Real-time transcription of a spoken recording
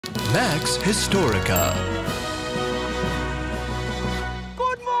Max Historica.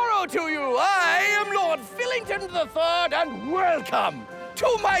 Good morrow to you. I am Lord Fillington III, and welcome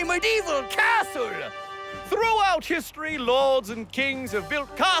to my medieval castle. Throughout history, lords and kings have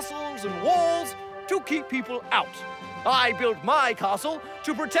built castles and walls to keep people out. I built my castle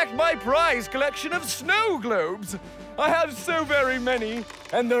to protect my prize collection of snow globes. I have so very many,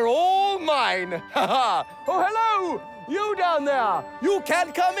 and they're all mine. Ha ha! Oh, hello! You down there! You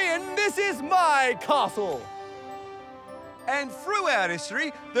can't come in. This is my castle. And throughout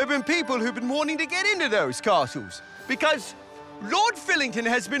history, there have been people who've been wanting to get into those castles because Lord Fillington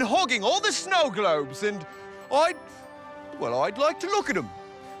has been hogging all the snow globes, and I'd like to look at them.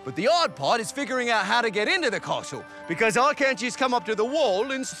 But the hard part is figuring out how to get into the castle, because I can't just come up to the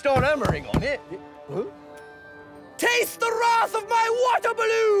wall and start hammering on it. Huh? Taste the wrath of my water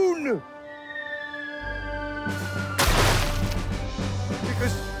balloon!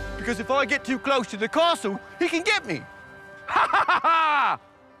 Because if I get too close to the castle, he can get me. Ha ha ha ha!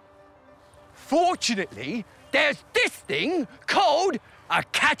 Fortunately, there's this thing called a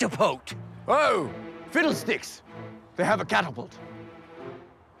catapult. Oh, fiddlesticks. They have a catapult.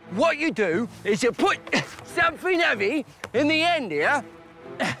 What you do is you put something heavy in the end here,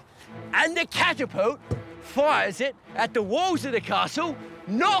 and the catapult fires it at the walls of the castle,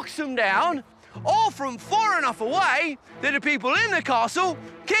 knocks them down, all from far enough away that the people in the castle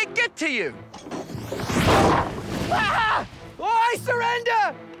can't get to you. Ah! Oh, I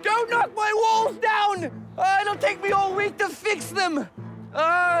surrender! Don't knock my walls down! It'll take me all week to fix them.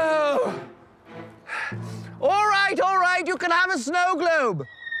 Oh. All right, you can have a snow globe.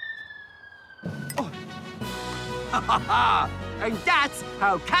 Oh. And that's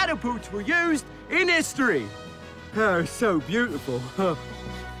how catapults were used in history. Oh, so beautiful.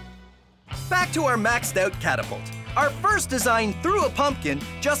 Back to our maxed out catapult. Our first design threw a pumpkin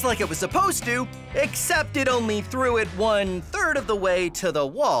just like it was supposed to, except it only threw it 1/3 of the way to the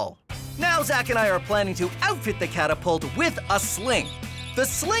wall. Now Zach and I are planning to outfit the catapult with a sling. The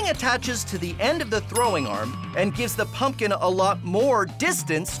sling attaches to the end of the throwing arm and gives the pumpkin a lot more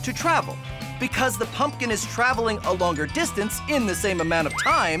distance to travel. Because the pumpkin is traveling a longer distance in the same amount of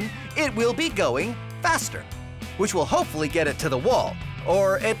time, it will be going faster, which will hopefully get it to the wall,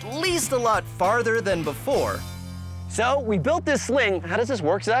 or at least a lot farther than before. So we built this sling. How does this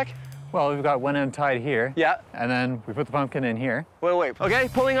work, Zach? Well, we've got one end tied here. Yeah. And then we put the pumpkin in here. Wait. Okay,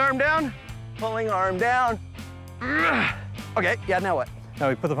 pulling arm down. Pulling arm down. Okay, yeah, now what? Now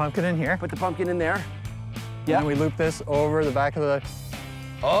we put the pumpkin in here. Put the pumpkin in there. Yeah. And then we loop this over the back of the...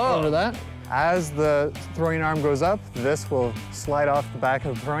 Over that. As the throwing arm goes up, this will slide off the back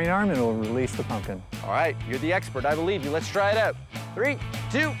of the throwing arm and it will release the pumpkin. All right, you're the expert. I believe you. Let's try it out. 3,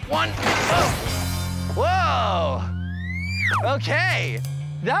 2, 1. Oh. Whoa! Okay,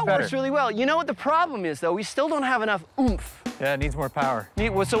 that works really well. You know what the problem is, though? We still don't have enough oomph. Yeah, it needs more power.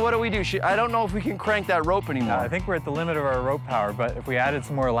 So what do we do? I don't know if we can crank that rope anymore. I think we're at the limit of our rope power, but if we added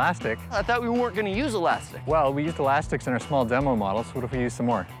some more elastic... I thought we weren't going to use elastic. Well, we used elastics in our small demo model, so what if we use some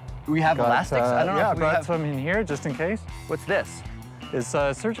more? We have elastics? I don't know yeah, if we brought have... some in here just in case. What's this? It's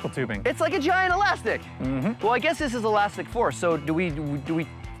surgical tubing. It's like a giant elastic. Mm-hmm. Well, I guess this is elastic force, so do we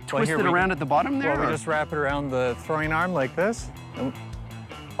twist it around at the bottom there? Well, we just wrap it around the throwing arm like this.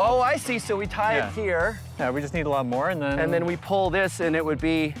 Oh, I see. So we tie it here. Yeah, we just need a lot more, and then... And then we pull this, and it would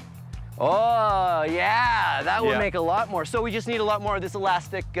be... Oh, yeah, that would make a lot more. So we just need a lot more of this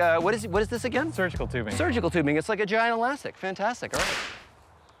elastic... What is this again? Surgical tubing. Surgical tubing. It's like a giant elastic. Fantastic. All right.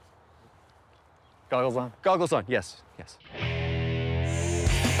 Goggles on. Goggles on. Yes. Yes.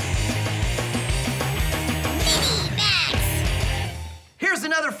 Here's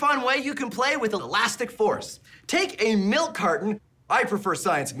another fun way you can play with elastic force. Take a milk carton. I prefer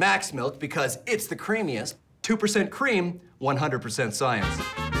Science Max milk because it's the creamiest. 2% cream, 100% science.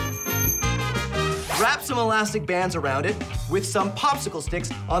 Wrap some elastic bands around it with some popsicle sticks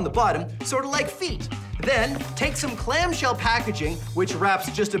on the bottom, sort of like feet. Then take some clamshell packaging, which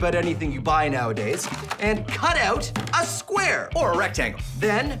wraps just about anything you buy nowadays, and cut out a square or a rectangle.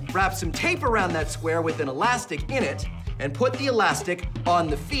 Then wrap some tape around that square with an elastic in it, and put the elastic on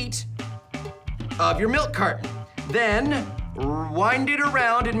the feet of your milk carton. Then wind it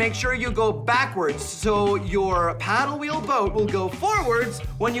around and make sure you go backwards so your paddle wheel boat will go forwards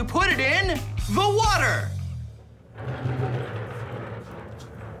when you put it in the water.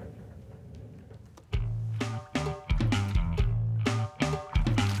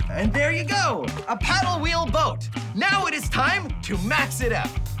 And there you go, a paddle wheel boat. Now it is time to max it out.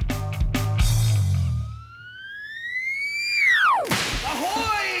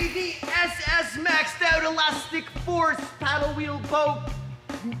 Ahoy, the SS maxed out elastic force paddle wheel boat.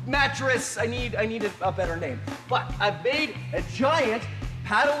 mattress. I need a better name. But I've made a giant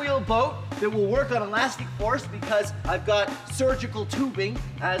paddle wheel boat that will work on elastic force because I've got surgical tubing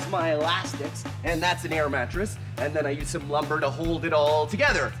as my elastics, and that's an air mattress. And then I use some lumber to hold it all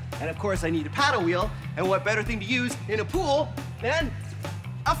together. And of course I need a paddle wheel, and what better thing to use in a pool than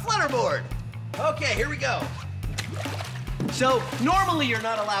a flutterboard? Okay, here we go. So normally you're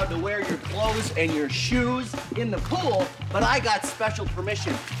not allowed to wear your clothes and your shoes in the pool, but I got special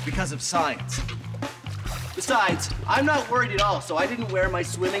permission because of science. Besides, I'm not worried at all, so I didn't wear my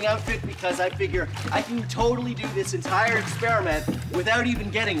swimming outfit because I figure I can totally do this entire experiment without even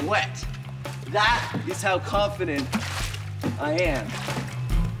getting wet. That is how confident I am.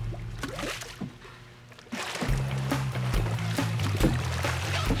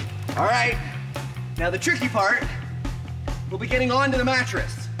 All right, now the tricky part, we'll be getting onto the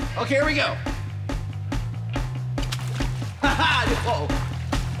mattress. Okay, here we go. Ha-ha!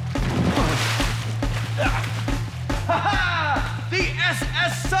 Ha-ha! The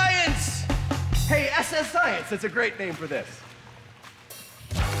SS Science! Hey, SS Science, that's a great name for this.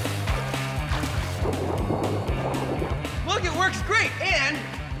 Look, it works great, and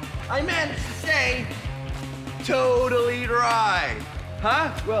I managed to stay totally dry.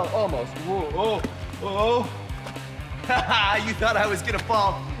 Huh? Well, almost. Whoa, oh, oh. Haha, you thought I was gonna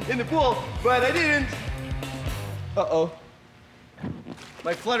fall in the pool, but I didn't. Uh-oh.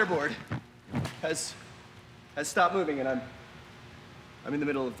 My flutterboard has stopped moving, and I'm in the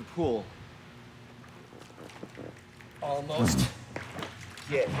middle of the pool. Almost.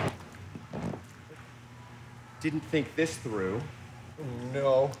 Yeah. Didn't think this through.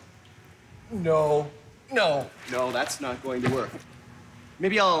 No. No. No. No, that's not going to work.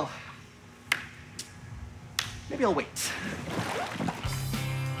 Maybe I'll wait.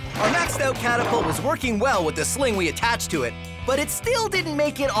 Our maxed out catapult was working well with the sling we attached to it, but it still didn't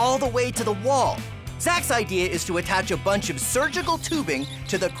make it all the way to the wall. Zach's idea is to attach a bunch of surgical tubing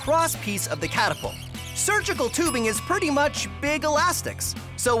to the cross piece of the catapult. Surgical tubing is pretty much big elastics,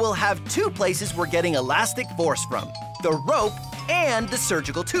 so we'll have two places we're getting elastic force from, the rope and the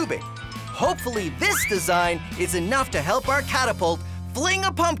surgical tubing. Hopefully this design is enough to help our catapult fling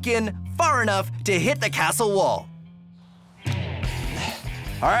a pumpkin far enough to hit the castle wall.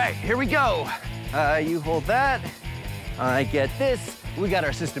 All right, here we go. You hold that. I get this. We got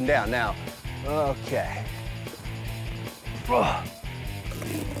our system down now. Okay. Oh.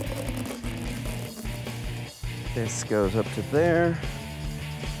 This goes up to there.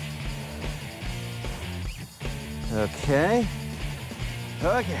 Okay.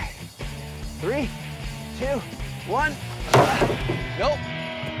 Okay. 3, 2, 1. Nope.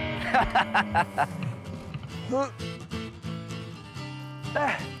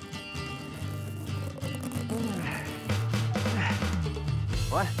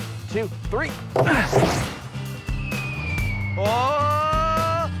 One, 2, 3.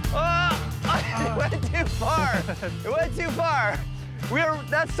 Oh! It went too far. It went too far.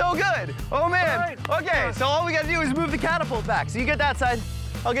 That's so good. Oh man. Okay, so all we gotta do is move the catapult back. So you get that side,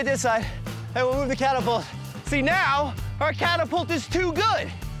 I'll get this side, and we'll move the catapult. See, now our catapult is too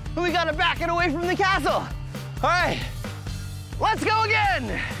good. We gotta back it away from the castle. All right, let's go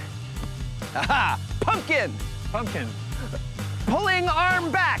again. Aha, pumpkin. Pumpkin. Pulling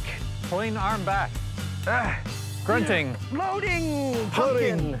arm back. Pulling arm back. Grunting. Loading.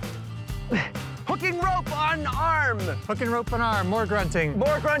 Pumpkin. Hooking rope on arm. Hooking rope on arm. More grunting.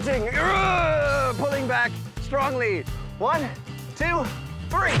 More grunting. Pulling back strongly. 1, 2,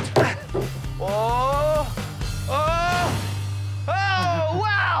 3. Oh. Oh. Oh,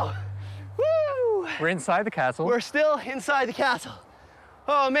 wow. Woo. We're inside the castle. We're still inside the castle.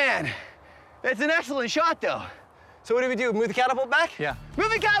 Oh, man. It's an excellent shot, though. So what do we do? Move the catapult back? Yeah.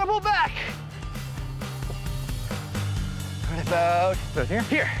 Move the catapult back. What about here?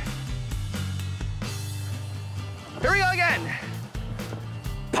 Here. Here we go again.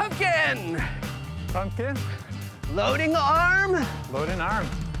 Pumpkin. Pumpkin. Loading arm. Loading arm.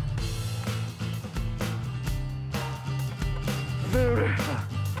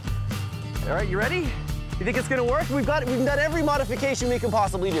 All right, you ready? You think it's gonna work? We've done every modification we can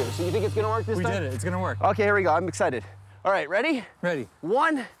possibly do. So you think it's gonna work this time? We did it. It's gonna work. Okay, here we go. I'm excited. All right, ready? Ready.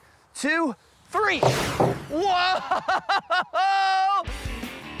 1, 2, 3. Whoa!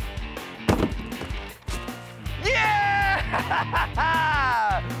 Yeah!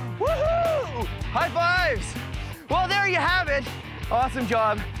 Woohoo! High fives! Well, there you have it. Awesome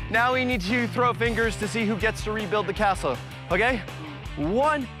job. Now we need to throw fingers to see who gets to rebuild the castle. Okay?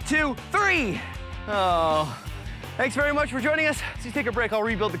 1, 2, 3. Oh, thanks very much for joining us. Let's take a break. I'll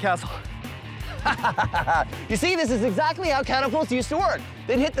rebuild the castle. You see, this is exactly how catapults used to work.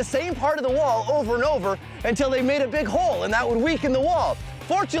 They'd hit the same part of the wall over and over until they made a big hole, and that would weaken the wall.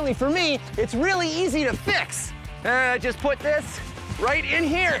 Fortunately for me, it's really easy to fix. Just put this right in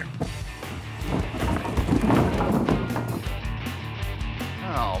here.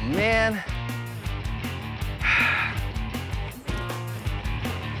 Oh, man.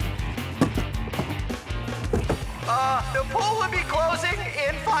 The pool will be closing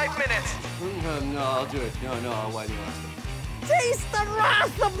in 5 minutes. No, I'll do it. No, why do you ask? Taste the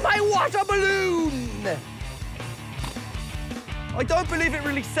wrath of my water balloon! I don't believe it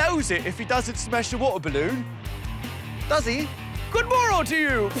really sells it if he doesn't smash the water balloon. Does he? Good morrow to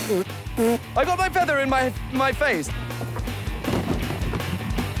you! I got my feather in my face.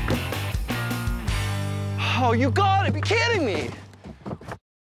 Oh, you gotta be kidding me.